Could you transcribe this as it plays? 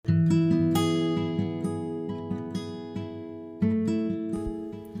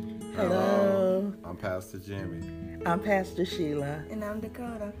Hello. I'm Pastor Jimmy. I'm Pastor Sheila. And I'm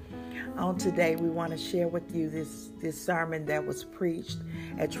Dakota. On today, we want to share with you this sermon that was preached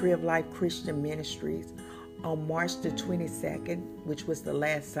at Tree of Life Christian Ministries on March the 22nd, which was the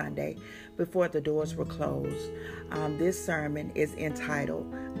last Sunday before the doors were closed. This sermon is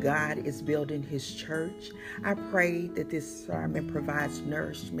entitled, God is Building His Church. I pray that this sermon provides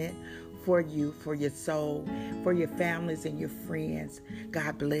nourishment for you, for your soul, for your families and your friends.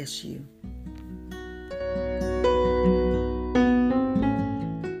 God bless you.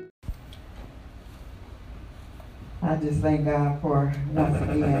 I just thank God for once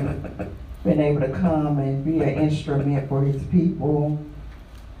again being able to come and be an instrument for His people.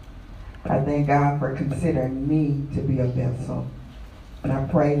 I thank God for considering me to be a vessel. And I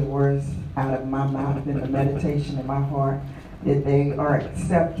pray the words out of my mouth and the meditation in my heart that they are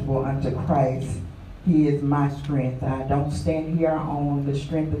acceptable unto Christ. He is my strength. I don't stand here on the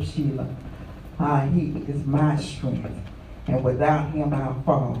strength of Sheila. He is my strength. And without Him, I'll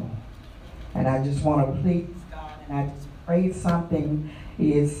fall. And I just want to please God, and I just pray something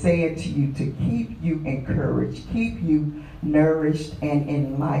is said to you to keep you encouraged, keep you nourished and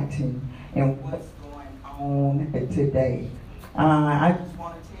enlightened in what's going on today. I just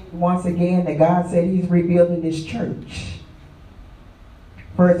want to tell you once again that God said He's rebuilding His church.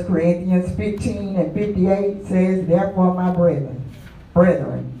 1 Corinthians 15 and 58 says, therefore, my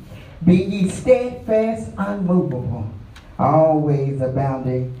brethren, be ye steadfast, unmovable, always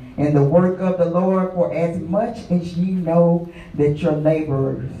abounding in the work of the Lord, for as much as ye know that your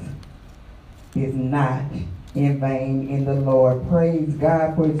laborers is not in vain in the Lord. Praise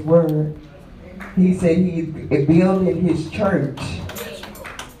God for His word. He said He's building His church.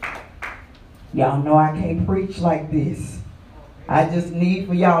 Y'all know I can't preach like this. I just need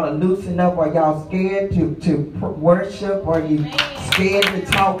for y'all to loosen up. Are y'all scared to worship? Are you scared to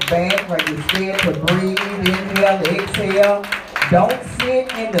talk back? Are you scared to breathe, inhale, exhale? Don't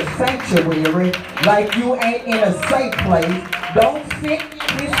sit in the sanctuary like you ain't in a safe place. Don't sit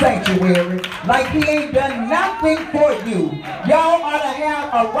in His sanctuary like He ain't done nothing for you. Y'all ought to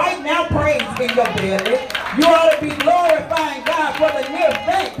have a right now praise in your belly. You ought to be glorifying God for the mere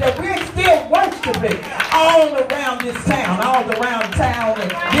fact that we're still worshiping all around this town, all around town,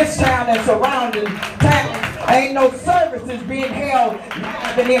 and this town and surrounding towns. Ain't no services being held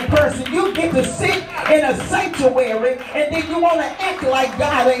live and in person. You get to sit in a sanctuary and then you want to act like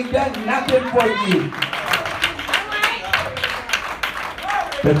God ain't done nothing for you.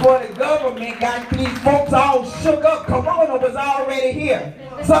 Before the government got these folks all shook up, Corona was already here.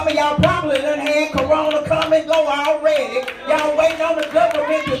 Some of y'all probably done had Corona come and go already. Y'all waiting on the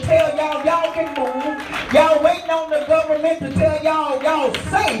government to tell y'all can move. Y'all waiting on the government to tell y'all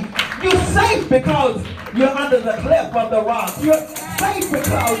safe. You safe because you're under the cleft of the rock. You're safe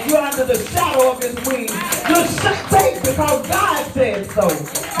because you're under the shadow of His wings. You're safe because God said so,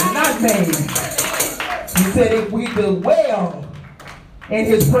 and not me. He said if we do well in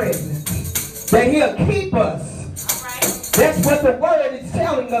His presence, that He'll keep us. That's what the word is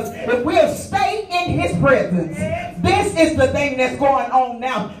telling us. If we'll stay in His presence, this is the thing that's going on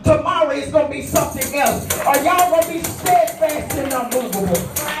now. Tomorrow is going to be something else. Are y'all going to be steadfast and unmovable?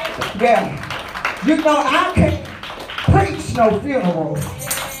 Yeah. You know, I can't preach no funeral.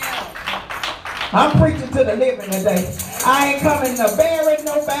 I'm preaching to the living today. I ain't coming to bury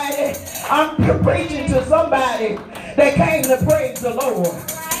nobody. I'm preaching to somebody that came to praise the Lord.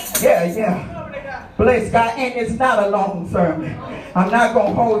 Yeah. Bless God. And it's not a long sermon. I'm not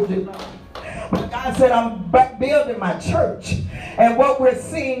going to hold you. But God said I'm building my church. And what we're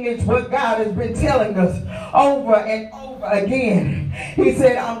seeing is what God has been telling us over and over again. He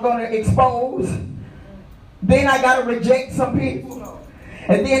said I'm going to expose. Then I got to reject some people.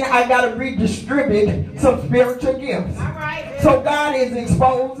 And then I got to redistribute some spiritual gifts. So God is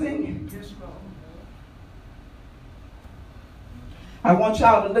exposing. I want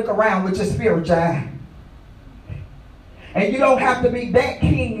y'all to look around with your spiritual eye. And you don't have to be that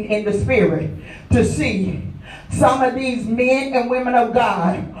keen in the spirit to see some of these men and women of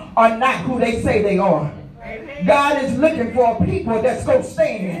God are not who they say they are. God is looking for people that's going to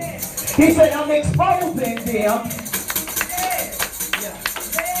stand. He said, I'm exposing them.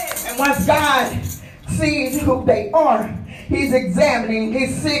 And once God sees who they are, He's examining,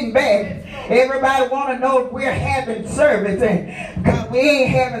 He's sitting back. Everybody want to know if we're having service. And God, we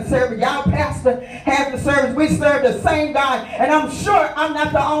ain't having service. Y'all pastor having service. We serve the same God. And I'm sure I'm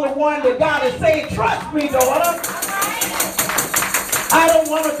not the only one that God is saying, trust me, daughter. I don't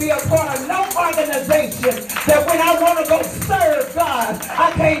want to be a part of no organization that when I want to go serve God,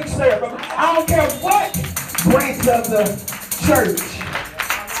 I can't serve Him. I don't care what branch of the church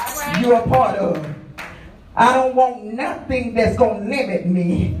you're a part of. I don't want nothing that's going to limit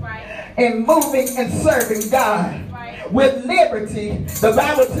me in moving and serving God. With liberty, the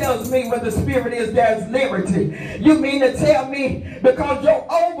Bible tells me where the Spirit is, there's liberty. You mean to tell me because your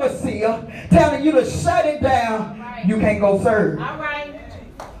overseer telling you to shut it down, you can't go serve? All right.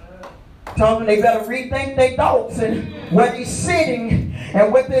 Tell them they better rethink their thoughts and where they're sitting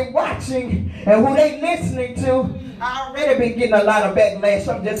and what they're watching and who they listening to. I already been getting a lot of backlash.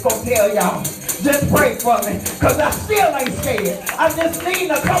 I'm just going to tell y'all. Just pray for me, because I still ain't scared. I just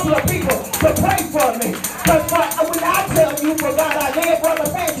need a couple of people to pray for me. Because when I tell you, for God I live,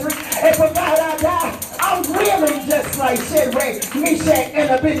 Brother Patrick, and for God I die, I'm really just like Shadrach, Meshach,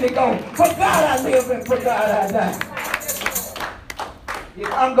 and Abednego. For God I live and for God I die.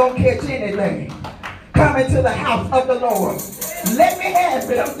 If I'm going to catch anything, come into the house of the Lord. Let me have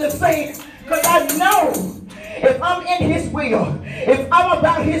it. I'm just saying, because I know if I'm in his will, if I'm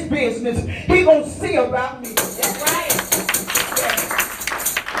about his business, he gonna see about me. That's right.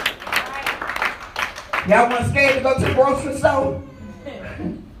 Y'all weren't scared to go to the grocery store?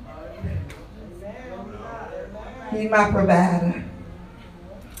 He's my provider.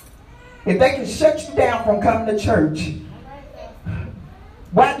 If they can shut you down from coming to church,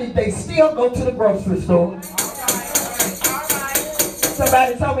 why did they still go to the grocery store?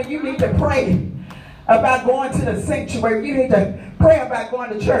 Somebody told me you need to pray about going to the sanctuary. You need to pray about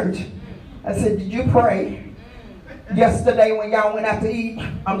going to church. I said, did you pray yesterday when y'all went out to eat?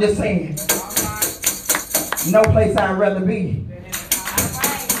 I'm just saying. No place I'd rather be.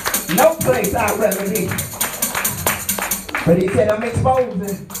 No place I'd rather be. But he said, I'm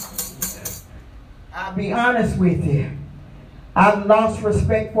exposing. I'll be honest with you. I've lost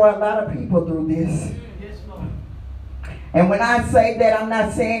respect for a lot of people through this. And when I say that, I'm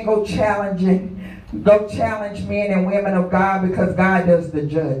not saying go challenge men and women of God, because God does the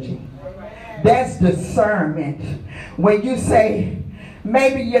judging. That's discernment. When you say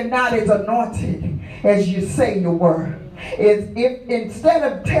maybe you're not as anointed as you say you were, if instead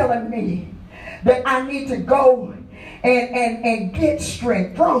of telling me that I need to go and get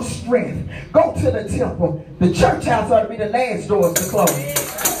strength, draw strength, go to the temple, the church house ought to be the last doors to close.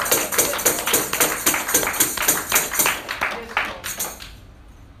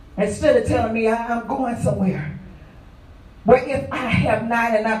 Instead of telling me I'm going somewhere. But if I have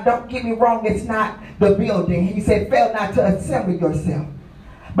not, and don't get me wrong, it's not the building. He said, fail not to assemble yourself.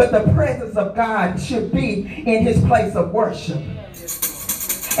 But the presence of God should be in his place of worship.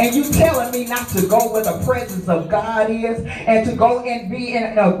 And you telling me not to go where the presence of God is and to go and be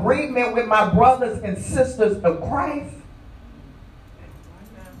in agreement with my brothers and sisters of Christ?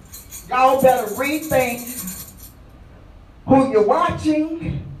 Y'all better rethink who you're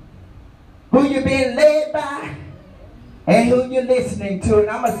watching, who you're being led by, and who you're listening to. And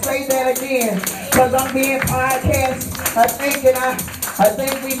I'm going to say that again because I'm being podcast. I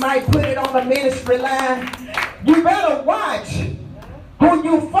think we might put it on the ministry line. You better watch who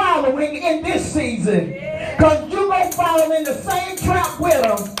you following in this season, because you're going to follow in the same trap with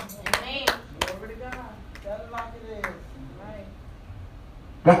them.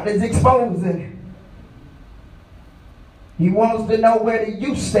 God is exposing. He wants to know where do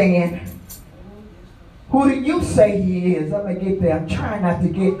you stand. Who do you say he is? I'm going to get there. I'm trying not to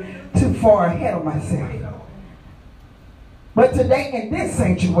get too far ahead of myself. But today in this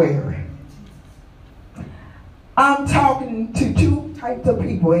sanctuary, I'm talking to two types of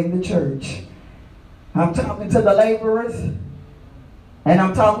people in the church. I'm talking to the laborers, and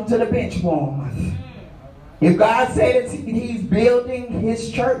I'm talking to the bench warmers. If God said he's building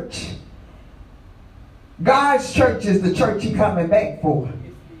his church, God's church is the church he's coming back for.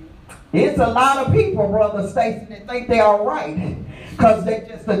 It's a lot of people, Brother Stacy, that think they're all right because they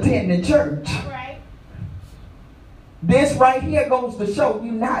just attending church. This right here goes to show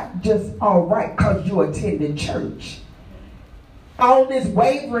you not just all right because you attended church. All this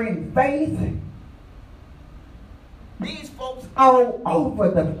wavering faith, these folks all over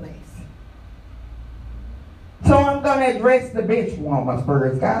the place. So I'm going to address the bench warmers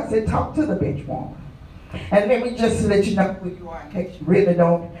first. God said talk to the bench warmers. And let me just let you know who you are in case you really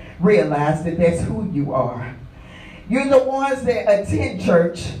don't realize that that's who you are. You're the ones that attend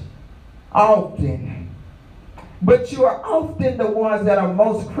church often. But you are often the ones that are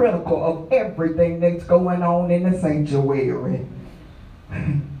most critical of everything that's going on in the sanctuary.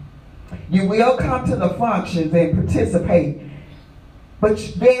 You will come to the functions and participate, but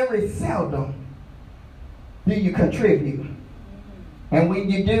very seldom do you contribute. And when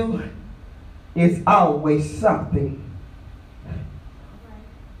you do, it's always something.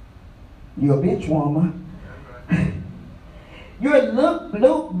 You're a bench warmer. You're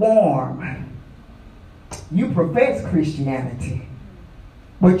lukewarm. You profess Christianity,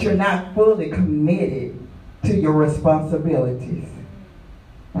 but you're not fully committed to your responsibilities.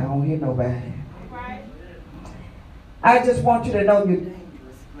 I don't hear nobody. I just want you to know you're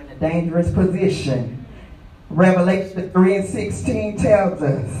dangerous. You're in a dangerous position. Revelation 3:16 tells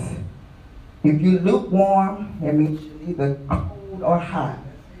us, if you're lukewarm, that means you're either cold or hot.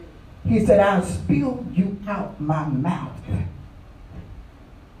 He said, I'll spew you out my mouth.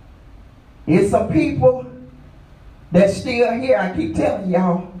 There's some people that's still here, I keep telling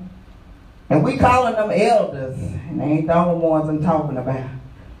y'all, and we calling them elders, and they ain't the only ones I'm talking about.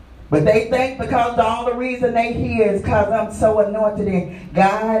 But they think because the only reason they here is because I'm so anointed and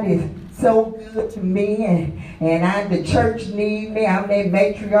God is so good to me and the church need me. I'm their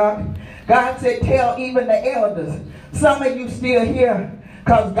matriarch. God said, tell even the elders. Some of you still here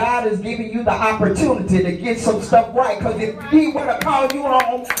because God is giving you the opportunity to get some stuff right. Because if He were to call you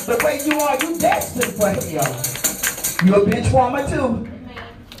on the way you are, you destined for hell. You're a bench warmer too.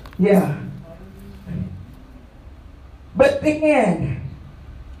 Yeah. But then,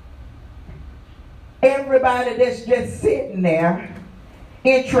 everybody that's just sitting there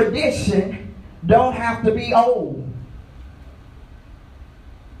in tradition don't have to be old.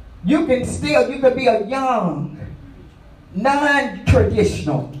 You can be a young,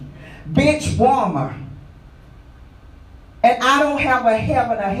 non-traditional bench warmer. And I don't have a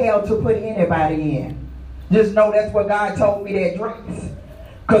heaven or hell to put anybody in. Just know that's what God told me to address.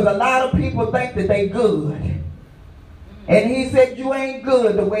 Because a lot of people think that they good. And He said you ain't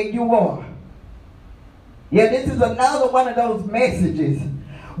good the way you are. Yeah, this is another one of those messages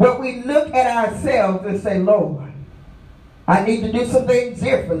where we look at ourselves and say, Lord, I need to do some things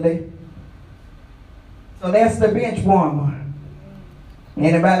differently. So that's the bench warmer.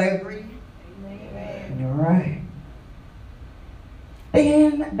 Anybody agree? Amen. All right.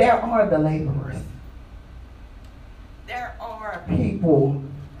 Then there are the laborers. There are people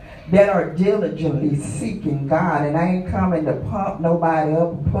that are diligently seeking God. And I ain't coming to pump nobody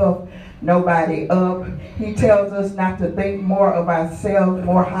up, puff nobody up. He tells us not to think more of ourselves,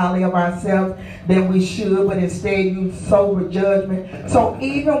 more highly of ourselves than we should, but instead use sober judgment. So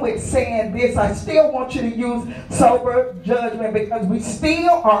even with saying this, I still want you to use sober judgment because we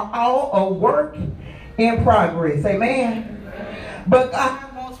still are all a work in progress. Amen? But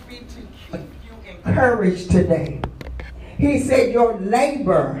God wants me to keep you encouraged today. He said your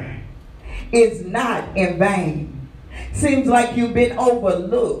labor is not in vain. Seems like you've been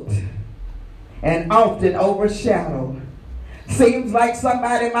overlooked and often overshadowed. Seems like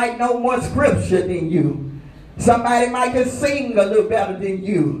somebody might know more scripture than you. Somebody might can sing a little better than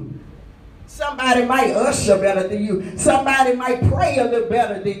you. Somebody might usher better than you. Somebody might pray a little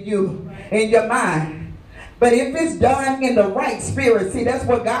better than you in your mind. But if it's done in the right spirit, see, that's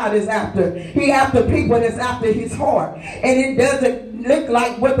what God is after. He after people that's after His heart. And it doesn't look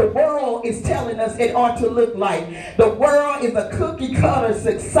like what the world is telling us it ought to look like. The world is a cookie cutter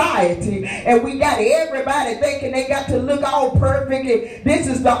society. And we got everybody thinking they got to look all perfect. And this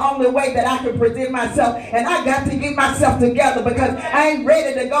is the only way that I can present myself. And I got to get myself together because I ain't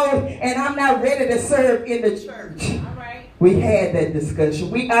ready to go and I'm not ready to serve in the church. All right. We had that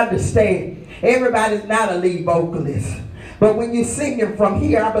discussion. We understand. Everybody's not a lead vocalist. But when you're singing from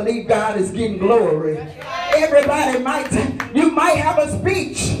here, I believe God is getting glory. Everybody you might have a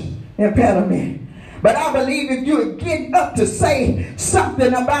speech impediment. But I believe if you're getting up to say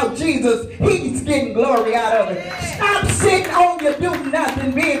something about Jesus, He's getting glory out of it. Stop sitting on your do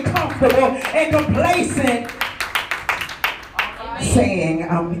nothing, being comfortable and complacent. Saying,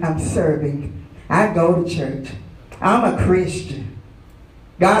 I'm serving. I go to church. I'm a Christian.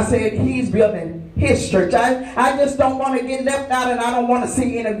 God said He's building His church. I just don't want to get left out, and I don't want to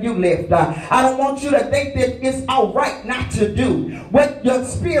see any of you left out. I don't want you to think that it's all right not to do what your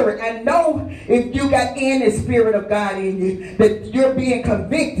spirit, and know if you got any spirit of God in you, that you're being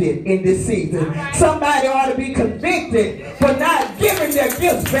convicted in this season. Right. Somebody ought to be convicted for not giving their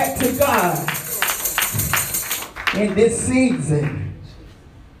gifts back to God in this season.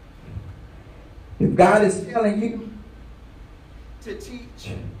 If God is telling you to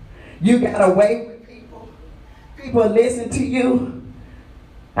teach, you got away with people. People listen to you.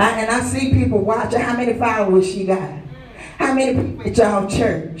 And I see people watching. How many followers she got? How many people at y'all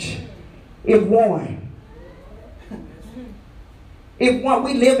church? If one,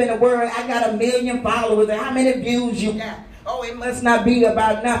 we live in a world, I got 1 million followers. And how many views you got? Oh, it must not be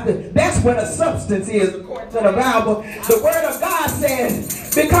about nothing. That's what a substance is, according to the Bible. The Word of God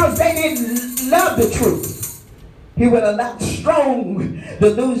says, because they didn't love the truth. He would allow strong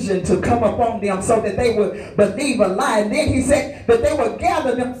delusion to come upon them so that they would believe a lie. And then he said that they would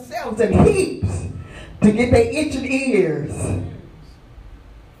gather themselves in heaps to get their itching ears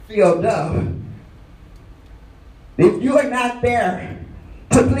filled up. If you are not there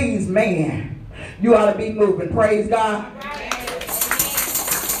to please man, you ought to be moving. Praise God.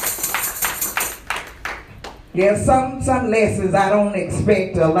 Yeah, some lessons I don't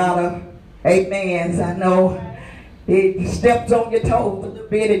expect a lot of amens. I know it steps on your toes a little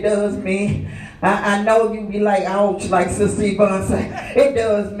bit. It does me. I know you be like, ouch, like Sister Yvonne said. It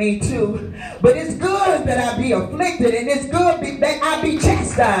does me too. But it's good that I be afflicted, and it's good that I be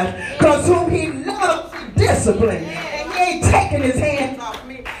chastised. Because whom he loves, he disciplines. And he ain't taking his hands off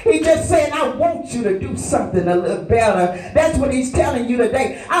me. He just saying, I want you to do something a little better. That's what he's telling you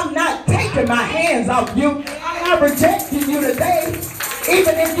today. I'm not taking my hands off you. I'm not rejecting you today.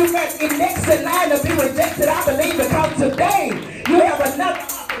 Even if you got next in line to be rejected, I believe, because today you have another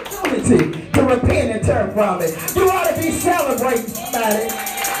opportunity to repent and turn from it. You ought to be celebrating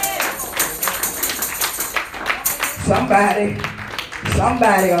somebody.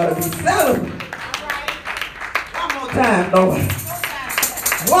 Somebody ought to be celebrating. One more time, Lord.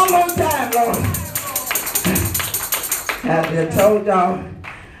 One more time, Lord. I just told y'all,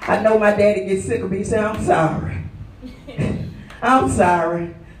 I know my daddy gets sick of me saying, I'm sorry. I'm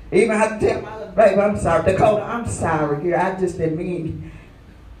sorry. Even I have to tell my husband, baby, I'm sorry. Dakota, I'm sorry, girl. I just didn't mean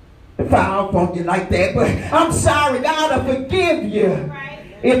to fire off on you like that. But I'm sorry. God will forgive you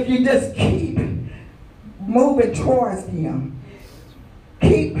if you just keep moving towards him.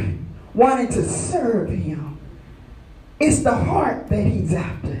 Keep wanting to serve him. It's the heart that he's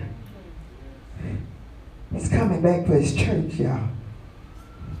after. He's coming back for his church, y'all.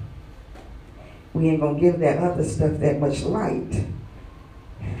 We ain't going to give that other stuff that much light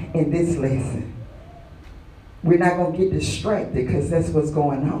in this lesson. We're not going to get distracted because that's what's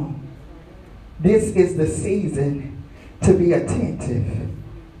going on. This is the season to be attentive.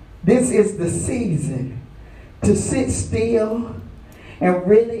 This is the season to sit still and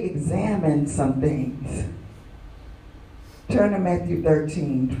really examine some things. Turn to Matthew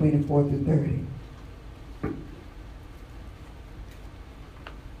 13, 24 through 30.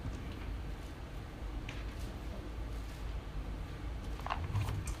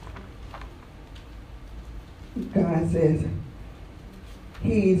 God says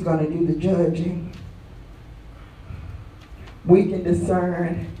he's going to do the judging. We can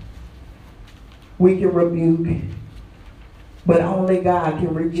discern. We can rebuke. But only God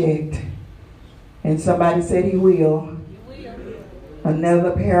can reject. And somebody said he will.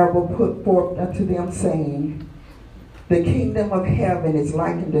 Another parable put forth unto them, saying, the kingdom of heaven is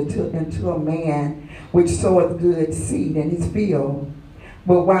likened unto a man which soweth good seed in his field.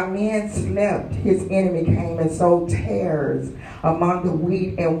 But while men slept, his enemy came and sowed tares among the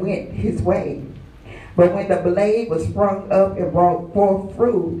wheat and went his way. But when the blade was sprung up and brought forth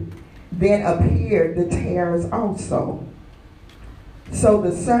fruit, then appeared the tares also. So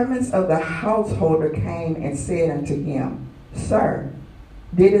the servants of the householder came and said unto him, Sir,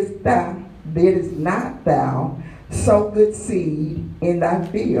 didst not thou sow good seed in thy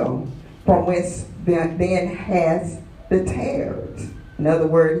field, from whence then has the tares? In other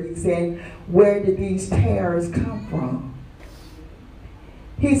words, he's saying, where did these tares come from?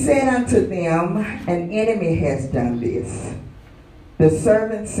 He said unto them, an enemy has done this. The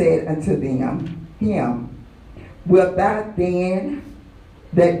servant said unto him, wilt thou then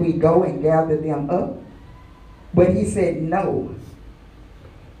that we go and gather them up? But he said, no.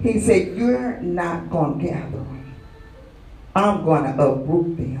 He said, you're not going to gather them. I'm going to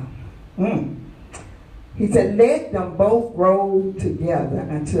uproot them. He said, let them both grow together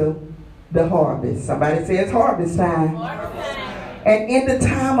until the harvest. Somebody says harvest time. Harvest time. And in the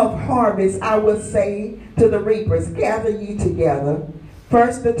time of harvest, I will say to the reapers, gather ye together,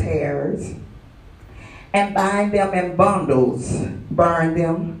 first the tares, and bind them in bundles, burn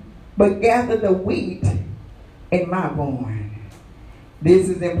them, but gather the wheat in my barn. This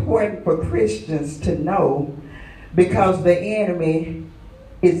is important for Christians to know, because the enemy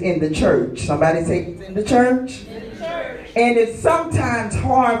is in the church. Somebody say he's in the church. In the church. And it's sometimes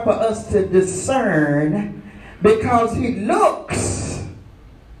hard for us to discern, because he looks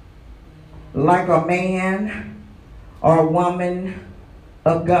like a man or a woman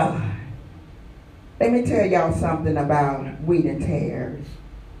of God. Let me tell y'all something about wheat and tares.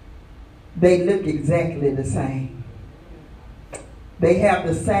 They look exactly the same. They have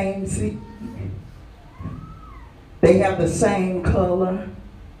the same seed. They have the same color.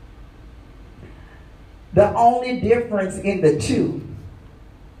 The only difference in the two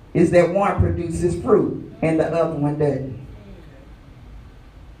is that one produces fruit and the other one doesn't.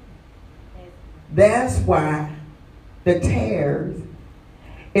 That's why the tares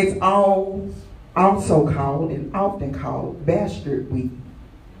is also called and often called bastard wheat,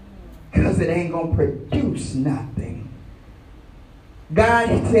 because it ain't going to produce nothing. God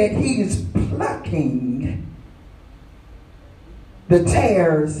said he's plucking the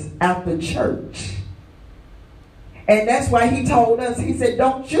tares out the church. And that's why he told us, he said,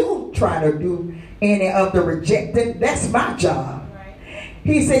 don't you try to do any of the rejecting. That's my job.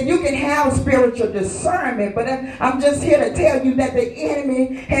 He said, you can have spiritual discernment, but I'm just here to tell you that the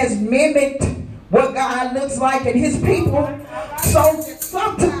enemy has mimicked what God looks like in his people. So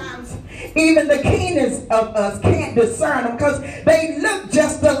sometimes even the keenest of us can't discern them because they look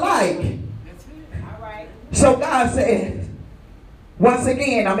just alike. So God says, once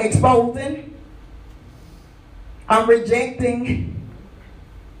again, I'm exposing, I'm rejecting,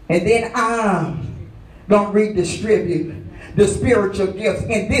 and then I'm going to redistribute the spiritual gifts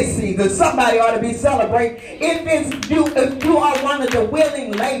in this season. Somebody ought to be celebrating. If you are one of the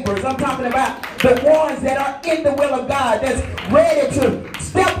willing laborers, I'm talking about the ones that are in the will of God, that's ready to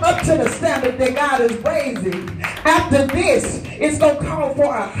step up to the standard that God is raising. After this, it's going to call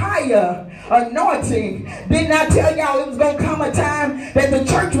for a higher anointing. Didn't I tell y'all it was going to come a time that the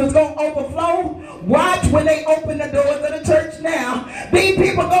church was going to overflow? Watch when they open the doors of the church now. These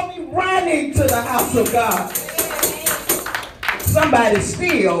people are going to be running to the house of God. Somebody's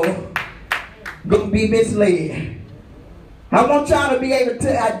still going to be misled. I want y'all to be able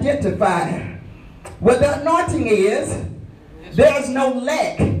to identify what the anointing is. There's no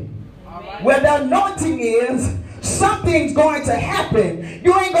lack. Where the anointing is, something's going to happen.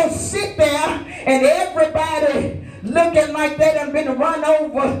 You ain't going to sit there and everybody looking like they done been run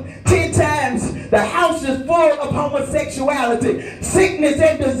over 10 times. The house is full of homosexuality, sickness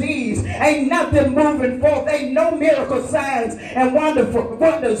and disease. Ain't nothing moving forth. Ain't no miracle signs and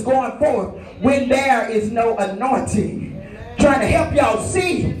wonders going forth when there is no anointing. Trying to help y'all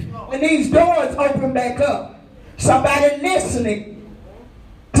see when these doors open back up. Somebody listening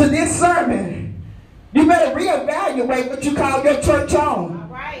to this sermon, you better reevaluate what you call your church home.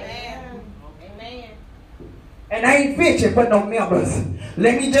 And I ain't fishing for no members.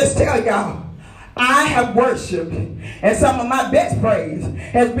 Let me just tell y'all, I have worshiped, and some of my best praise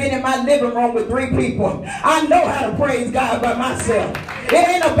has been in my living room with 3 people. I know how to praise God by myself. It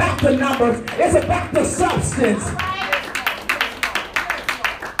ain't about the numbers. It's about the substance.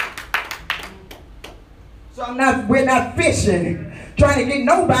 So we're not fishing, trying to get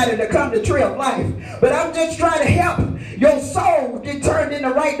nobody to come to Tree of Life. But I'm just trying to help your soul get turned in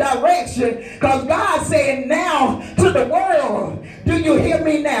the right direction. Because God's saying now to the world, do you hear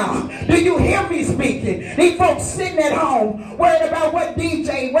me now? Do you hear me speaking? These folks sitting at home worried about what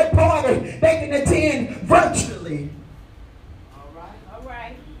DJ, what party they can attend virtually. All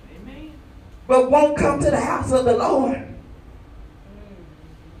right. Amen. But won't come to the house of the Lord.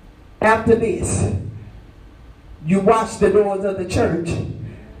 After this, you watch the doors of the church.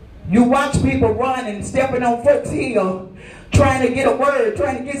 You watch people running, stepping on folks' heel, trying to get a word,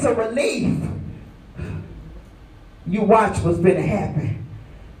 trying to get some relief. You watch what's going to happen.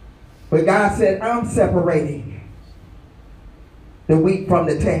 But God said, I'm separating the wheat from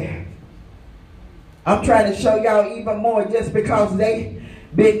the tare. I'm trying to show y'all even more. Just because they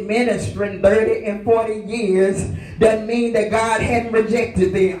been ministering 30 and 40 years doesn't mean that God hadn't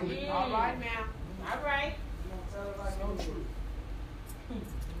rejected them. All right now. All right.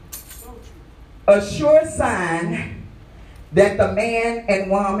 A sure sign that the man and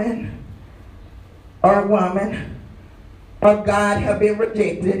woman or woman of God have been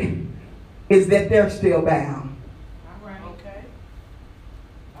rejected is that they're still bound. All right. Okay.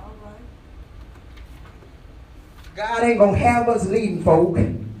 All right. God ain't going to have us leading folk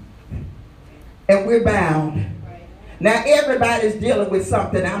and we're bound. Now everybody's dealing with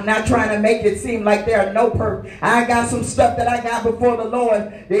something. I'm not trying to make it seem like there are no I got some stuff that I got before the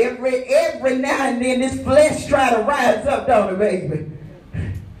Lord. Every now and then this flesh try to rise up, don't it, baby?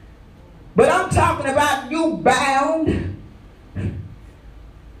 But I'm talking about you bound.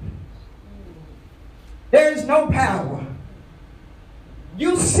 There's no power.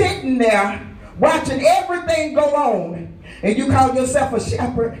 You sitting there watching everything go on and you call yourself a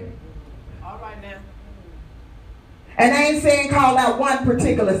shepherd. And I ain't saying call out one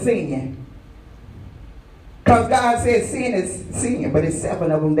particular sin. Because God says sin is sin, but it's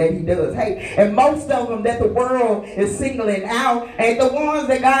 7 of them that he does hate. And most of them that the world is singling out ain't the ones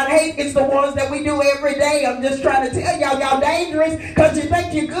that God hates. It's the ones that we do every day. I'm just trying to tell y'all dangerous because you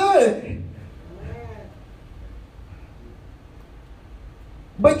think you're good.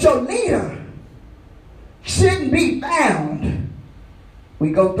 But your leader shouldn't be found.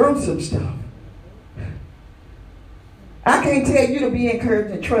 We go through some stuff. I can't tell you to be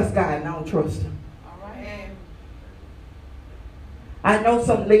encouraged and trust God and I don't trust him. All right. I know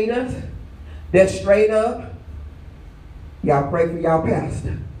some leaders that straight up, y'all pray for y'all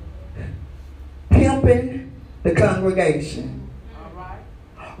pastor, pimping the congregation, All right.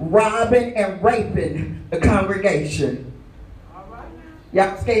 robbing and raping the congregation. All right.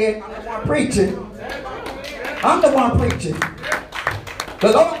 Y'all scared? I'm the one preaching. I'm the one preaching.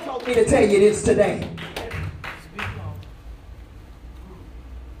 The Lord told me to tell you this today.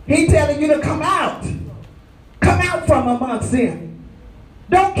 He's telling you to come out. Come out from amongst them.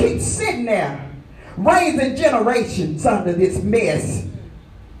 Don't keep sitting there raising generations under this mess.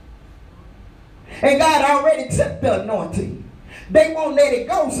 And God already took the anointing. They won't let it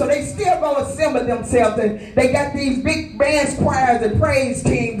go, so they still go assemble themselves. And they got these big bands, choirs, and praise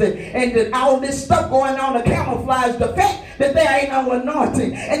teams, and all this stuff going on to camouflage the fact that there ain't no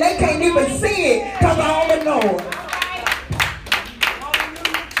anointing. And they can't even see it because of all the noise.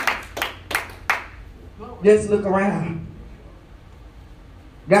 Just look around.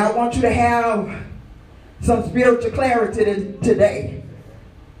 God wants you to have some spiritual clarity today.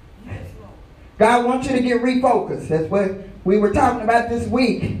 God wants you to get refocused. That's what we were talking about this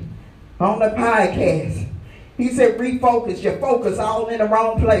week on the podcast. He said refocus. Your focus all in the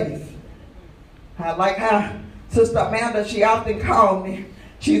wrong place. I like how Sister Amanda, she often called me.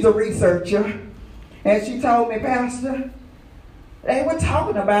 She's a researcher. And she told me, Pastor, they were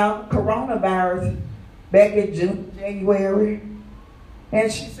talking about coronavirus back in June, January.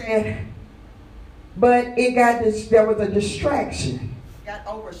 And she said, but it got this, there was a distraction. It got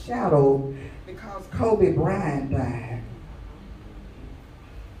overshadowed because Kobe Bryant died.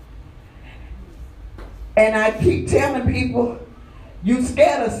 And I keep telling people, you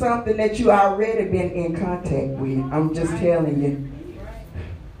scared of something that you already been in contact with. I'm just telling you.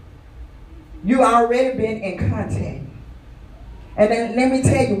 You already been in contact. And then let me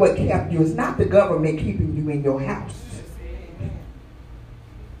tell you what kept you. It's not the government keeping you in your house.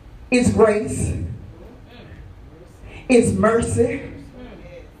 It's grace. It's mercy.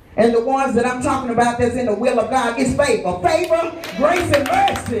 And the ones that I'm talking about that's in the will of God is favor. Favor, grace, and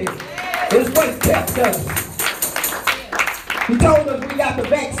mercy is what kept us. He told us we got the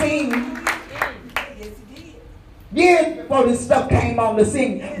vaccine years before this stuff came on the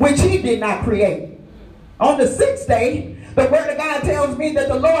scene, which he did not create. On the 6th day, the word of God tells me that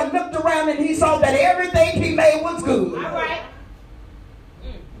the Lord looked around and he saw that everything he made was good. All right.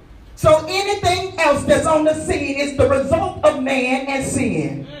 So anything else that's on the scene is the result of man and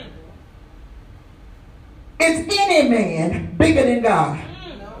sin. Is any man bigger than God?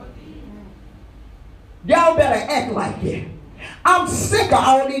 Y'all better act like it. I'm sick of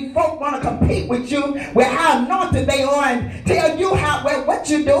all these folk want to compete with you with how anointed they are and tell you what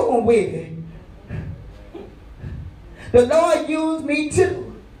you doing with it. The Lord used me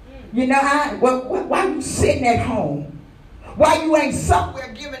too. You know, why you sitting at home? Why you ain't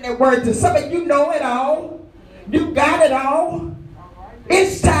somewhere giving that word to somebody? You know it all. You got it all.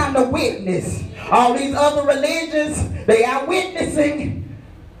 It's time to witness. All these other religions, they are witnessing.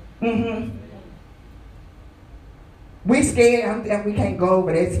 We scared and we can't go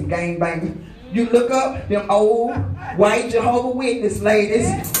over there. Some gangbangers. You look up, them old white Jehovah's Witness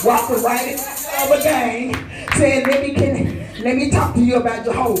ladies walking right in the gang saying, let me talk to you about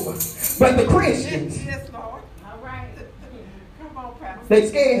Jehovah. But the Christians, Yes, Lord. All right. Come on, Pastor. they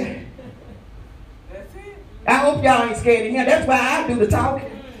scared. That's it. I hope y'all ain't scared of him. That's why I do the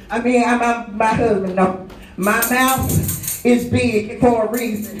talking. I mean, my husband know. My mouth is big for a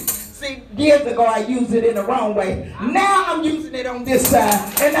reason. See, years ago I used it in the wrong way. Now I'm using it on this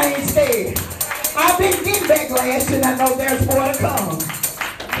side, and I ain't scared. I've been getting backlash, and I know there's more to come.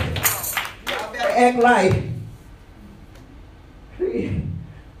 Y'all better act like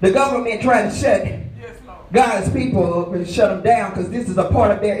the government trying to shut God's people up and shut them down because this is a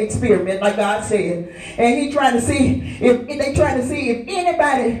part of their experiment, like God said. And He's trying to see if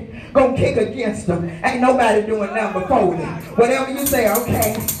anybody gonna kick against them. Ain't nobody doing nothing before them. Whatever you say,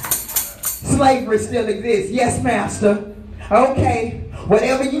 okay. Slavery still exists. Yes, master. Okay.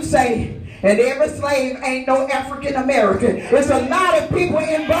 Whatever you say. And every slave ain't no African American. There's a lot of people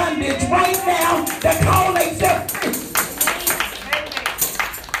in bondage right now that call themselves free.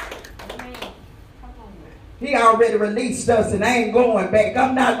 He already released us and I ain't going back.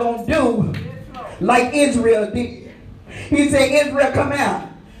 I'm not going to do like Israel did. He said, Israel, come out.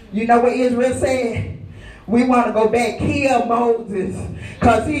 You know what Israel said? We want to go back, kill Moses,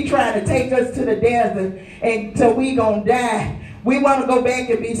 because he trying to take us to the desert and so we going to die We want to go back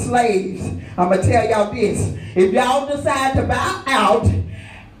and be slaves. I'm going to tell y'all this. If y'all decide to bow out,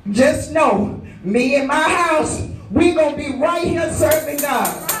 just know, me and my house, we're going to be right here serving God.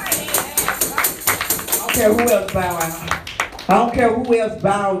 I don't care who else bow out. I don't care who else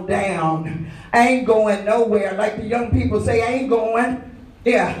bow down. I ain't going nowhere. Like the young people say, I ain't going.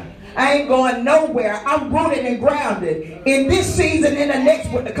 Yeah. I ain't going nowhere. I'm rooted and grounded in this season and the next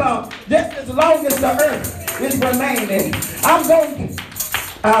one to come. Just as long as the earth is remaining, I'm going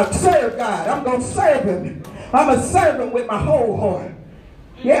to serve God. I'm going to serve him. I'm going to serve him with my whole heart.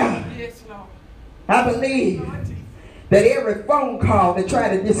 Yeah. I believe that every phone call that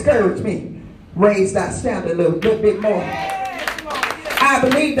tried to discourage me raised our standard a little bit more. I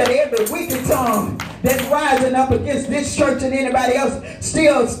believe that every wicked tongue that's rising up against this church and anybody else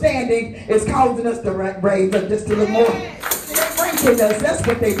still standing is causing us to raise up just a little more. They're ranking us. That's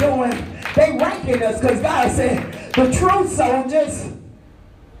what they're doing. They ranking us because God said, the true soldiers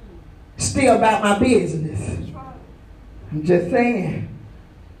still about my business. I'm just saying.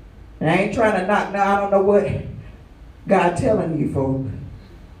 And I ain't trying to knock. Now I don't know what God telling you, folks.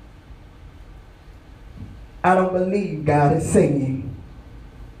 I don't believe God is saying.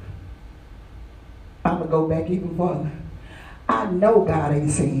 I'm going to go back even further. I know God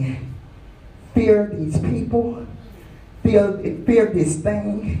ain't saying, fear these people, fear this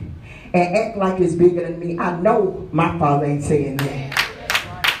thing, and act like it's bigger than me. I know my Father ain't saying that.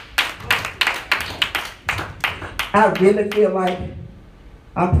 I really feel like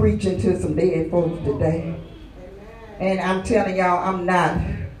I'm preaching to some dead folks today. And I'm telling y'all,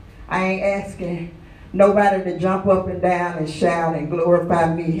 I ain't asking nobody to jump up and down and shout and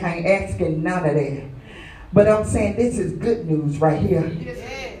glorify me. I ain't asking none of that. But I'm saying this is good news right here.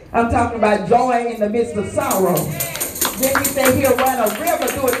 I'm talking about joy in the midst of sorrow. Then he said he'll run a river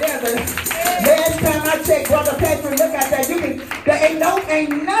through a desert. Last time I checked, Brother Patrick, look out there.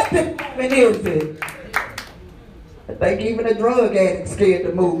 Ain't nothing moving, is it? I think even a drug addict scared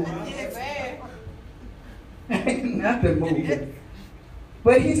to move. Ain't nothing moving.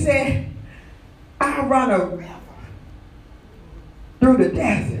 But he said, I'll run a river through the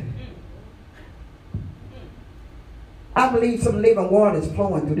desert. I believe some living water is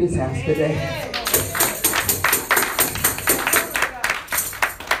flowing through this house today.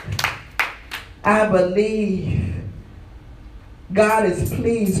 I believe God is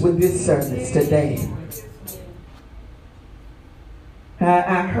pleased with this service today.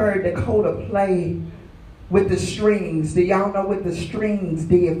 I heard Dakota play with the strings. Do y'all know what the strings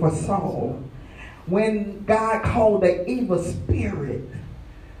did for Saul? When God called the evil spirit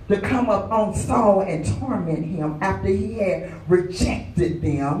to come up on Saul and torment him after he had rejected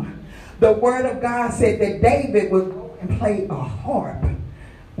them, the word of God said that David would go and play a harp.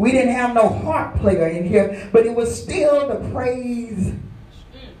 We didn't have no harp player in here, but it was still the praise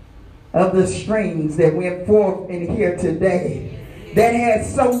of the strings that went forth in here today that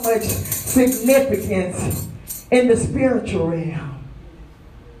has so much significance in the spiritual realm.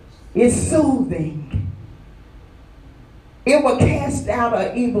 It's soothing. It will cast out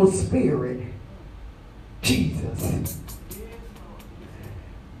an evil spirit. Jesus.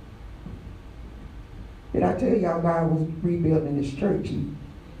 Did I tell y'all God was rebuilding his church? He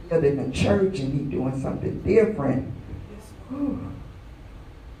building a church and he doing something different. Whew.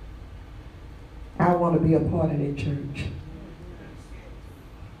 I want to be a part of that church.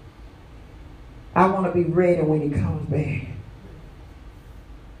 I want to be ready when he comes back.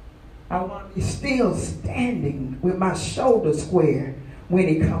 I want to be still standing with my shoulders square when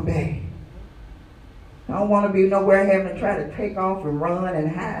he come back. I don't want to be nowhere having to try to take off and run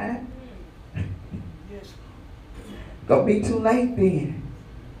and hide. Gonna be too late then.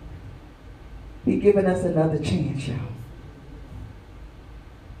 He giving us another chance, y'all.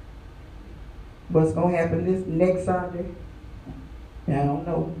 What's gonna happen this next Sunday? I don't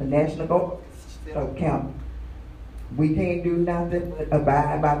know. The National Guard don't count. We can't do nothing but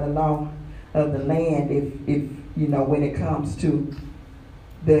abide by the law of the land if you know, when it comes to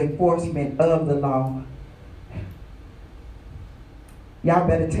the enforcement of the law. Y'all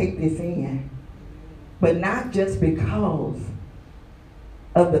better take this in. But not just because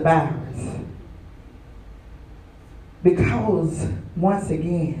of the virus. Because, once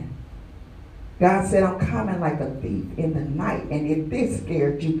again, God said, I'm coming like a thief in the night. And if this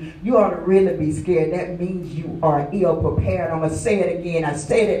scared you, you ought to really be scared. That means you are ill prepared. I'm going to say it again. I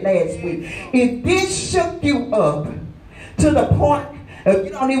said it last week. If this shook you up to the point of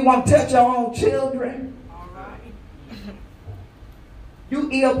you don't even want to touch your own children, you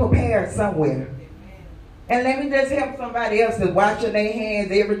ill prepared somewhere. And let me just help somebody else that's washing their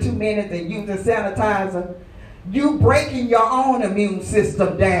hands every 2 minutes and using sanitizer. You breaking your own immune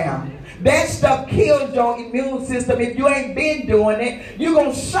system down. That stuff kills your immune system. If you ain't been doing it, you're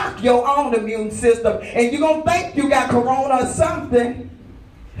going to shock your own immune system. And you're going to think you got corona or something.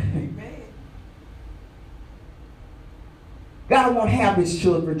 Amen. God won't have his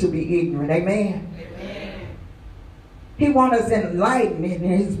children to be ignorant. Amen. Amen. He wants us enlightenment,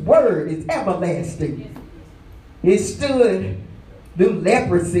 and his word is everlasting. It stood through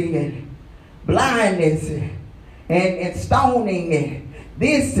leprosy and blindness and stoning and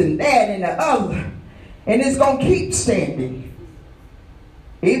this and that and the other. And it's going to keep standing.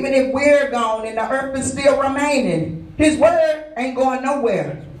 Even if we're gone and the earth is still remaining, his word ain't going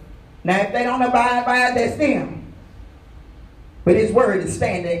nowhere. Now, if they don't abide by it, that's them. But his word is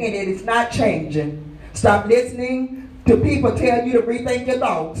standing and it is not changing. Stop listening to people tell you to rethink your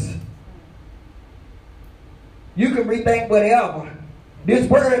thoughts. You can rethink whatever. This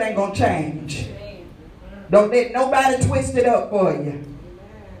word ain't going to change. Don't let nobody twist it up for you.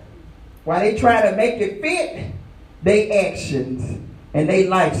 While they try to make it fit their actions and their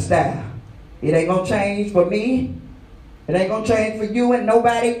lifestyle. It ain't going to change for me. It ain't going to change for you and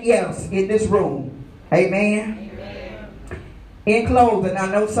nobody else in this room. Amen. In closing, I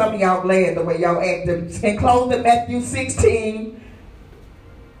know some of y'all glad the way y'all acted. In closing, Matthew 16,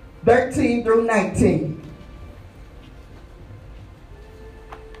 13 through 19.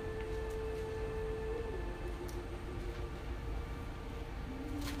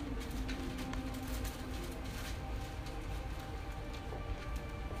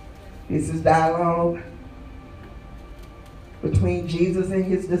 This is dialogue between Jesus and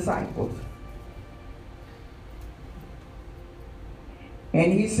his disciples.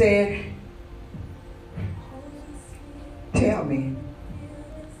 And he said, tell me,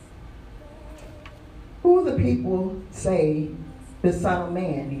 who the people say the Son of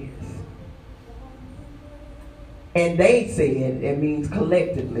Man is? And they said, it means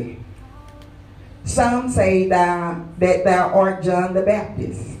collectively. Some say that thou art John the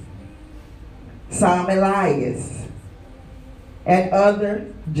Baptist. Some Elias. And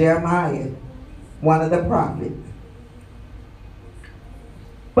other Jeremiah, one of the prophets.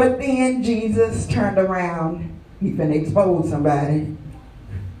 But then Jesus turned around. He finna expose somebody.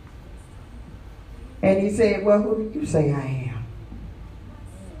 And he said, well, who do you say I am?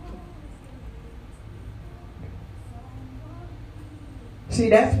 See,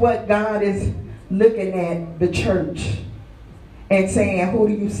 that's what God is looking at the church and saying, who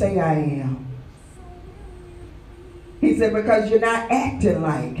do you say I am? He said, because you're not acting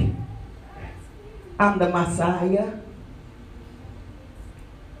like I'm the Messiah.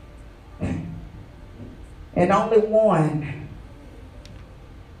 And only one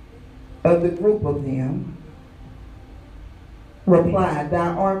of the group of them replied,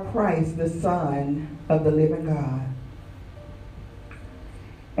 thou art Christ, the Son of the living God.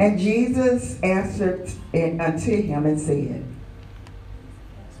 And Jesus answered unto him and said,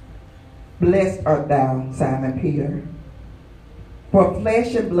 blessed art thou, Simon Peter, for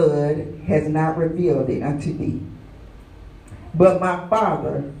flesh and blood has not revealed it unto thee, but my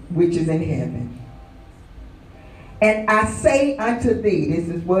Father which is in heaven. And I say unto thee, this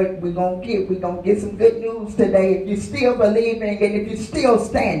is what we're going to get. We're going to get some good news today. If you're still believing and if you're still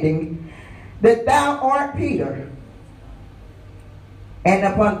standing, that thou art Peter. And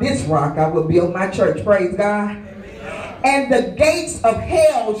upon this rock I will build my church. Praise God. Amen. And the gates of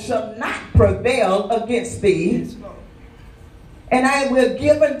hell shall not prevail against thee. And I will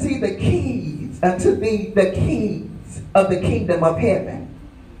give unto thee the keys of the kingdom of heaven.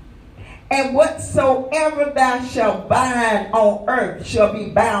 And whatsoever thou shalt bind on earth shall be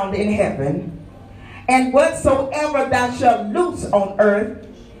bound in heaven. And whatsoever thou shalt loose on earth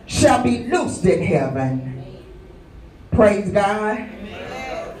shall be loosed in heaven. Praise God.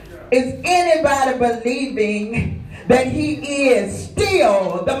 Amen. Is anybody believing that he is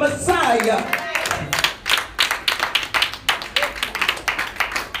still the Messiah?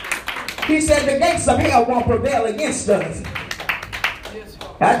 He said the gates of hell won't prevail against us.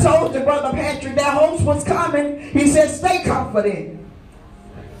 I told you, Brother Patrick, that host was coming. He said, stay confident.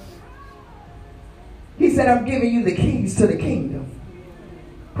 He said, I'm giving you the keys to the kingdom.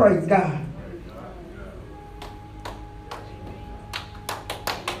 Praise God.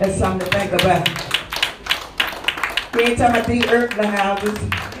 That's something to think about. We ain't talking about these earthly houses.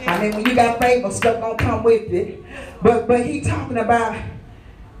 I mean, when you got favor, stuff gonna come with it. But he talking about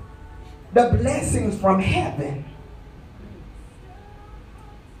the blessings from heaven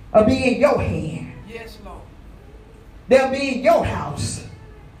will be in your hand. Yes, Lord. They'll be in your house.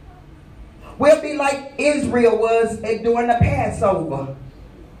 We'll be like Israel was during the Passover.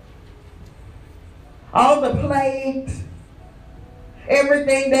 all the plagues,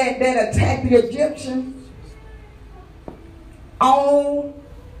 everything that attacked the Egyptians, all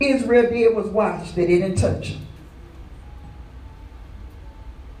Israel did was watch. They didn't touch him.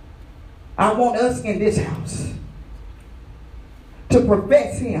 I want us in this house to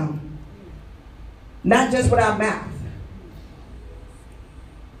profess him, not just with our mouth,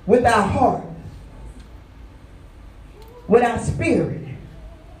 with our heart, with our spirit,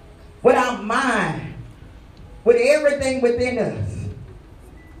 with our mind, with everything within us,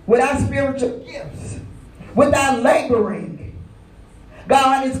 with our spiritual gifts, with our laboring.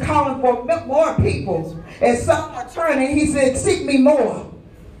 God is calling for more people. As some are turning, he said, seek me more.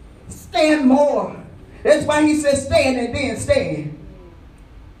 Stand more. That's why he said stand and then stand.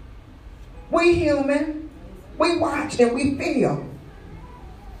 We human. We watch and we feel.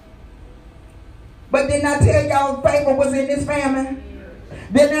 But didn't I tell y'all favor was in this family?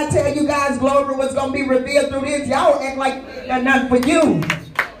 Didn't I tell you guys glory was going to be revealed through this? Y'all act like nothing for you.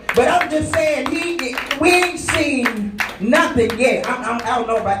 But I'm just saying, we ain't seen nothing yet. I don't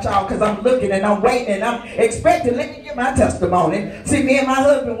know about y'all because I'm looking and I'm waiting and I'm expecting. Let me get my testimony. See, me and my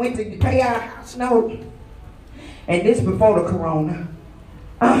husband went to pay our house note. And this before the corona.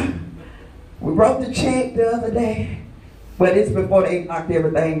 We wrote the check the other day. But it's before they knocked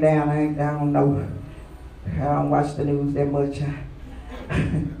everything down. I don't know. I don't watch the news that much.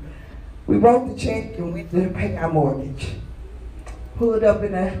 We wrote the check and went to pay our mortgage. Pulled up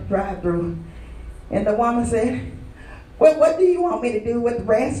in the drive-thru, and the woman said, well, what do you want me to do with the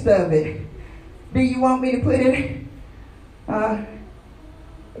rest of it? Do you want me to put it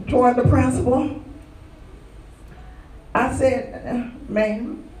toward the principal? I said,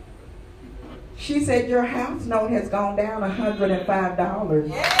 ma'am. She said, your house note has gone down $105.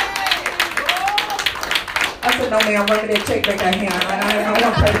 Yeah. I said, no, ma'am, run me that check back out here. I don't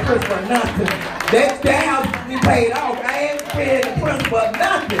want to pay the principal or nothing. That house we paid off. I ain't paying the principal or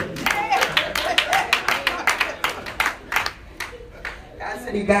nothing. I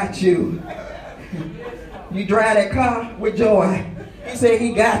said, he got you. You drive that car with joy. He said,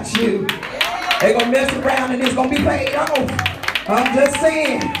 he got you. They're going to mess around and it's going to be paid off. I'm just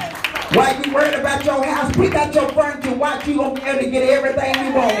saying. While you worried about your house, pick out your furniture, watch you going to be able to get everything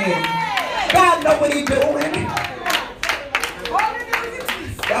you want in. God know what he's doing.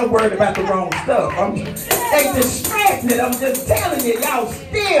 Y'all worried about the wrong stuff. They distracted. I'm just telling you, y'all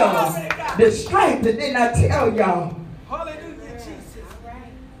still distracted. Didn't I tell y'all? Hallelujah, Jesus.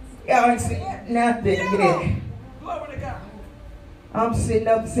 Y'all ain't seen nothing yet. Glory to God. I'm sitting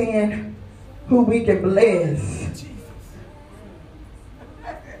up seeing who we can bless.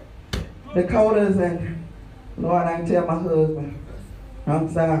 Dakotas and, Lord, I can tell my husband.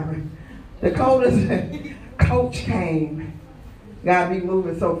 I'm sorry. Dakotas and Coach came. God be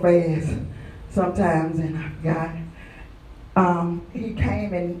moving so fast sometimes, and God, he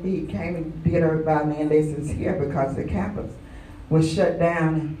came and did our violin lessons here because the campus was shut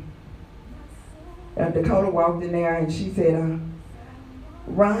down. And Dakota walked in there and she said,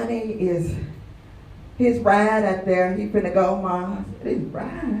 Ronnie is his ride out there. He finna go, Mom. I said, his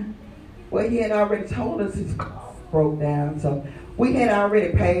ride? Well, he had already told us his car broke down, so we had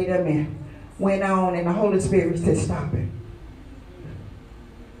already paid him and went on, and the Holy Spirit said, stop it.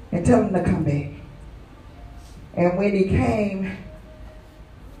 And tell him to come back. And when he came,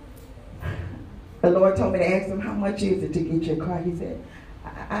 the Lord told me to ask him, how much is it to get your car? He said,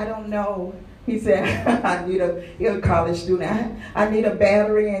 I don't know. He said, he's a college student. I need a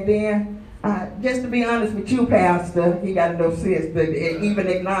battery, and then, just to be honest with you, Pastor, he got no sense to even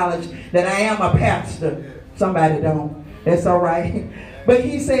acknowledge that I am a pastor. Somebody don't. That's all right. But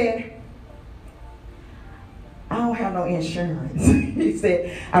he said, I don't have no insurance. He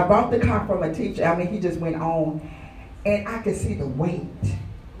said, I bought the car from a teacher. I mean, he just went on, and I could see the weight.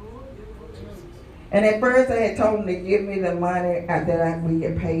 And at first, I had told him to give me the money that we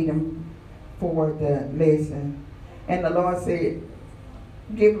had paid him for the lesson. And the Lord said,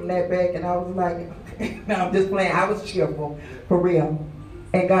 give him that back. And I was like, okay. No, I'm just playing. I was cheerful, for real.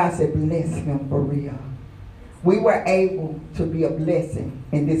 And God said, bless him for real. We were able to be a blessing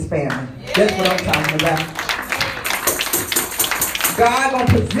in this family. That's what I'm talking about. God gonna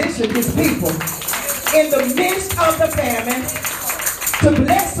position his people in the midst of the famine to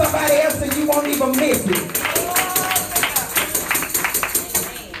bless somebody else and you won't even miss it.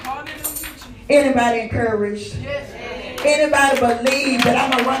 Anybody encouraged? Anybody believe that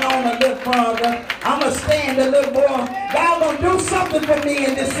I'm going to run on a little further? I'm going to stand a little more. God going to do something for me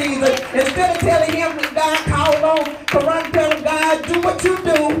in this season. Instead of telling him that God called on to run, tell him, God, do what you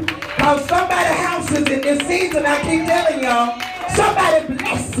do. Because somebody's house is in this season. I keep telling y'all, somebody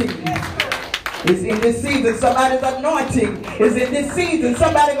blessing. It's in this season. Somebody's anointing is in this season.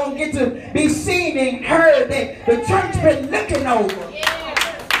 Somebody gonna get to be seen and heard that the church been looking over.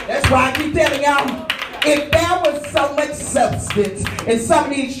 That's why I keep telling y'all, if there was so much substance in some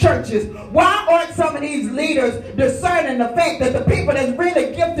of these churches, why aren't some of these leaders discerning the fact that the people that's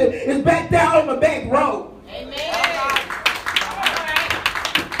really gifted is back there on the back row? Amen.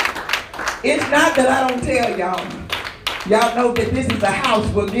 It's not that I don't tell y'all. Y'all know that this is a house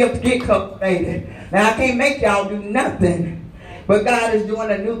where gifts get cultivated. Now I can't make y'all do nothing, but God is doing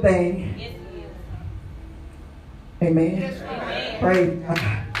a new thing. Yes, amen. Yes, amen. Praise God.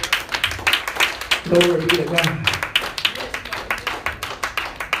 Glory be to God.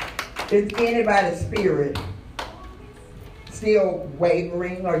 Is anybody's spirit still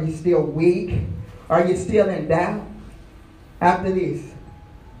wavering? Are you still weak? Are you still in doubt after this?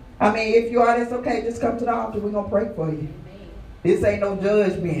 I mean, if you are, that's okay. Just come to the altar. We're going to pray for you. This ain't no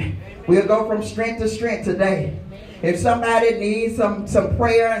judgment. We'll go from strength to strength today. If somebody needs some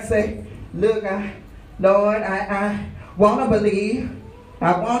prayer and say, look, Lord, I want to believe.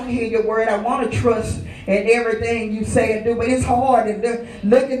 I want to hear your word. I want to trust in everything you say and do. But it's hard. And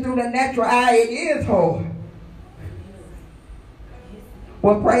looking through the natural eye, it is hard.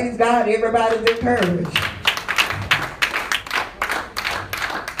 Well, praise God. Everybody's encouraged.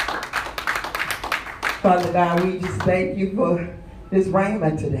 Father God, we just thank you for this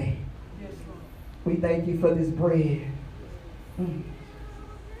rhema today. We thank you for this bread.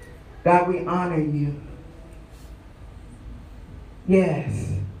 God, we honor you.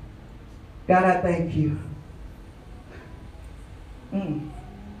 Yes. God, I thank you.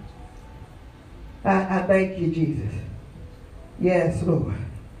 I thank you, Jesus. Yes, Lord.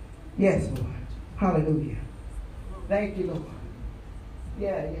 Yes, Lord. Hallelujah. Thank you, Lord.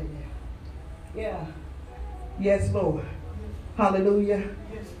 Yeah. Yes, Lord. Hallelujah.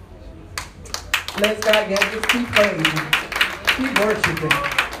 Let's God, just keep praising. Keep worshiping.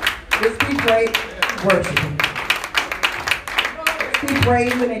 Just keep praising, worshiping. Keep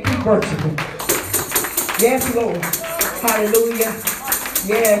praising and keep worshiping. Yes, Lord. Hallelujah.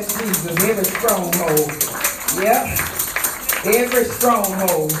 Yes, Jesus. Every stronghold. Yep. Every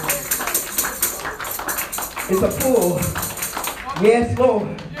stronghold. It's a pull. Yes, Lord.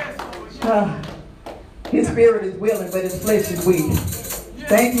 His spirit is willing, but his flesh is weak.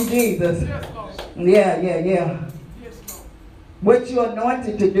 Thank you, Jesus. Yeah. What you're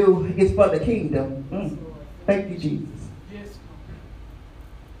anointed to do is for the kingdom. Thank you, Jesus.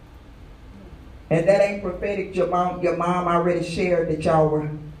 And that ain't prophetic. Your mom already shared that y'all were,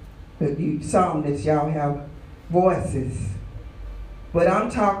 you psalmists, y'all have voices. But I'm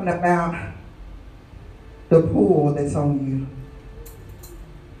talking about the pull that's on you.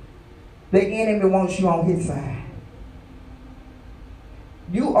 The enemy wants you on his side.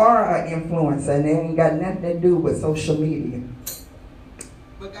 You are an influencer, and it ain't got nothing to do with social media.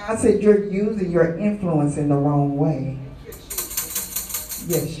 But God said you're using your influence in the wrong way.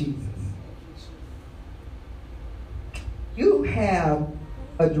 Yes, Jesus. You have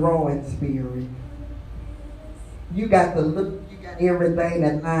a drawing spirit. You got the look, you got everything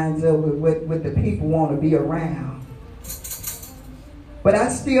that lines up with what the people want to be around. But I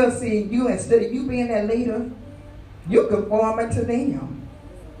still see you, instead of you being that leader, you're conforming to them.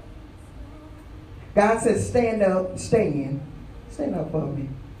 God says, stand up, stand up for me.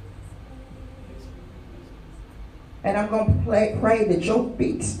 And I'm going to pray that your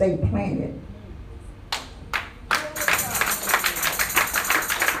feet stay planted.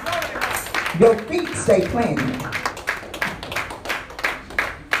 Your feet stay planted.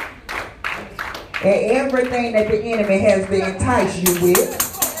 And everything that the enemy has to entice you with,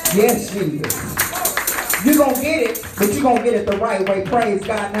 yes, Jesus. You're going to get it, but you're going to get it the right way. Praise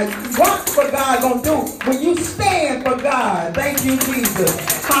God. Now, what for God going to do when you stand for God? Thank you,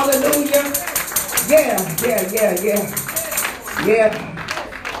 Jesus. Hallelujah. Yeah.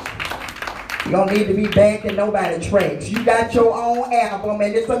 You don't need to be backing nobody tracks. You got your own album,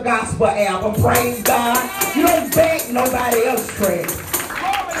 and it's a gospel album. Praise God. You don't back nobody else's tracks.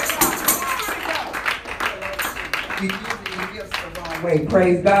 You use the wrong way.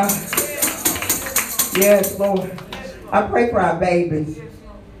 Praise God. Yes, Lord. I pray for our babies.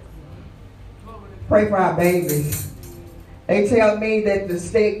 Pray for our babies. They tell me that the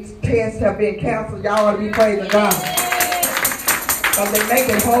state tests have been canceled. Y'all ought to be praising God. Because they make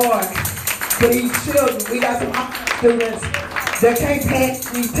it hard for these children. We got some students that can't pass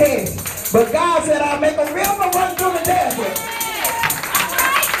these tests. But God said, I'll make a river run through the desert.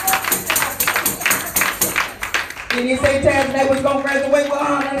 Did he say Taz they was going to graduate with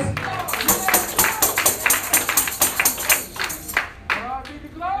honors?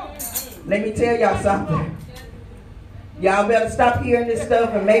 Let me tell y'all something. Y'all better stop hearing this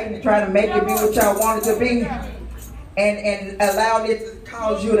stuff and try to make it be what y'all want it to be. And allow it to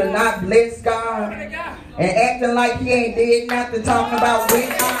cause you to not bless God. And acting like he ain't did nothing, talking about when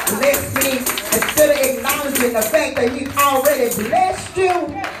God blessed me, instead of acknowledging the fact that he's already blessed you.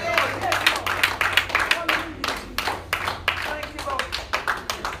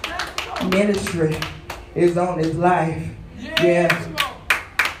 Ministry is on his life. Yeah.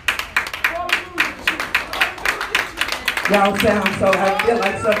 Y'all sound so, I feel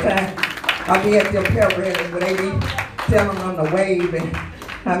like sometimes I'll be at the prayer rally where they be telling them on the wave, and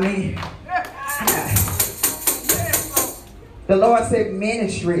I mean, the Lord said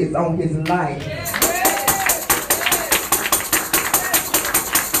ministry is on his life.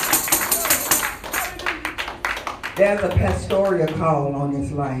 There's a pastoral call on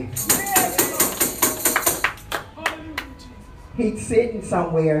his life. He's sitting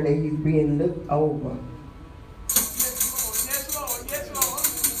somewhere that he's being looked over.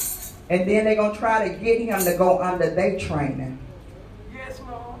 And then they're going to try to get him to go under their training. Yes,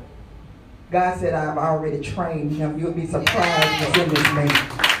 Lord. God said, I've already trained him. You'll be surprised what's in this man.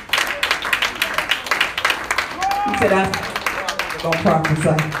 He said, I'm going to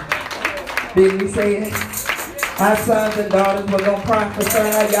prophesy. Didn't he say it? Our sons and daughters were going to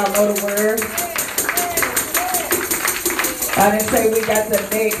prophesy. Y'all know the word. I didn't say we got the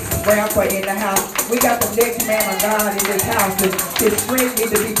next rapper in the house. We got the next man of God in this house. His strength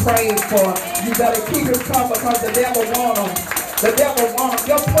needs to be prayed for. You better keep him covered because the devil want him. The devil want him.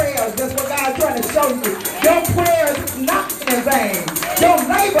 Your prayers, that's what God's trying to show you. Your prayers not in vain. Your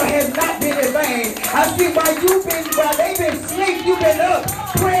labor has not been in vain. I see while they've been asleep, you've been up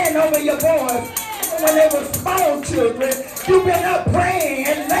praying over your boys. When they were small children, you've been up praying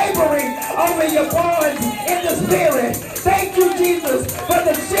and laboring over your boys in the spirit. Thank you, Jesus, for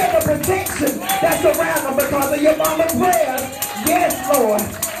the shield of protection that's around them because of your mama's prayers. Yes, Lord.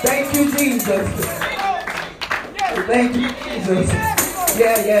 Thank you, Jesus. Thank you, Jesus.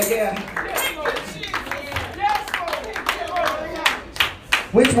 Yeah.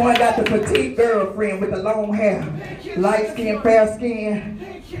 Which one got the petite girlfriend with the long hair? Light skin, fair skin?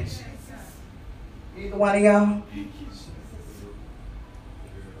 Either one of y'all? She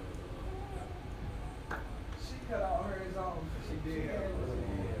cut all hers off. She did.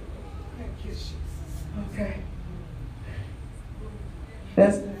 Okay.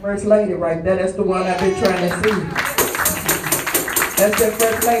 That's the first lady right there. That's the one I've been trying to see. That's the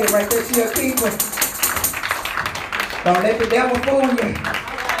first lady right there. She a keeper. Don't let the devil fool you.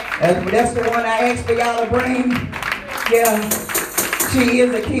 That's the one I asked for y'all to bring. Yeah. She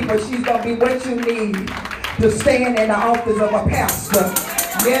is a keeper. She's going to be what you need to stand in the office of a pastor.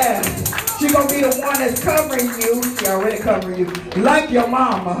 Yeah. She's going to be the one that's covering you. She already covering you. Like your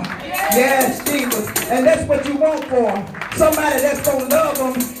mama. Yes, Jesus. And that's what you want for them. Somebody that's going to love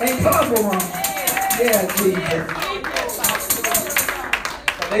them and cover them. Yeah, Jesus.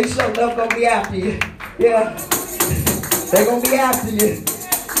 They sure love going to be after you. Yeah. They're going to be after you.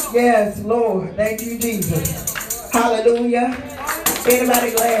 Yes, Lord. Thank you, Jesus. Hallelujah.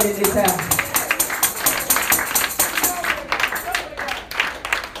 Anybody glad in this house?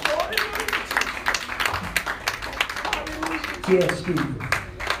 Yes, Jesus.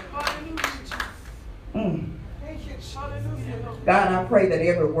 God, I pray that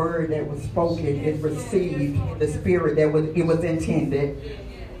every word that was spoken is received in the spirit that it was intended.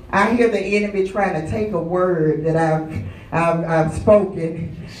 I hear the enemy trying to take a word that I've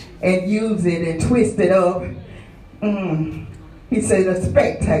spoken and use it and twist it up. He said a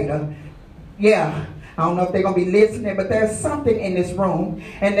spectator. Yeah. I don't know if they're going to be listening, but there's something in this room,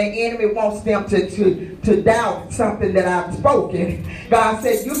 and the enemy wants them to doubt something that I've spoken. God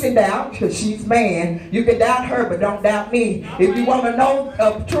said, you can doubt, because she's man. You can doubt her, but don't doubt me. If you want to know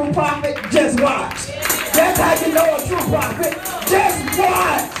a true prophet, just watch. That's how you know a true prophet. Just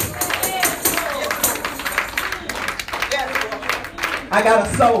watch. I got a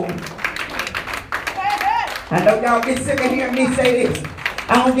soul. I know y'all get sick of hearing me say this.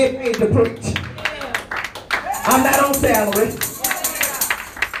 I don't get paid to preach. I'm not on salary.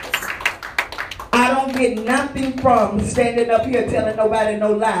 I don't get nothing from standing up here telling nobody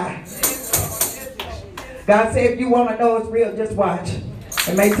no lie. God said if you want to know it's real, just watch.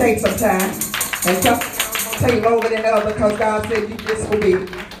 It may take some time. And some will take longer than others because God said you just will be.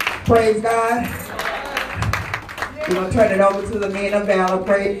 Praise God. We're going to turn it over to the men of valor.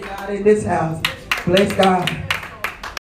 Praise God in this house. Bless God.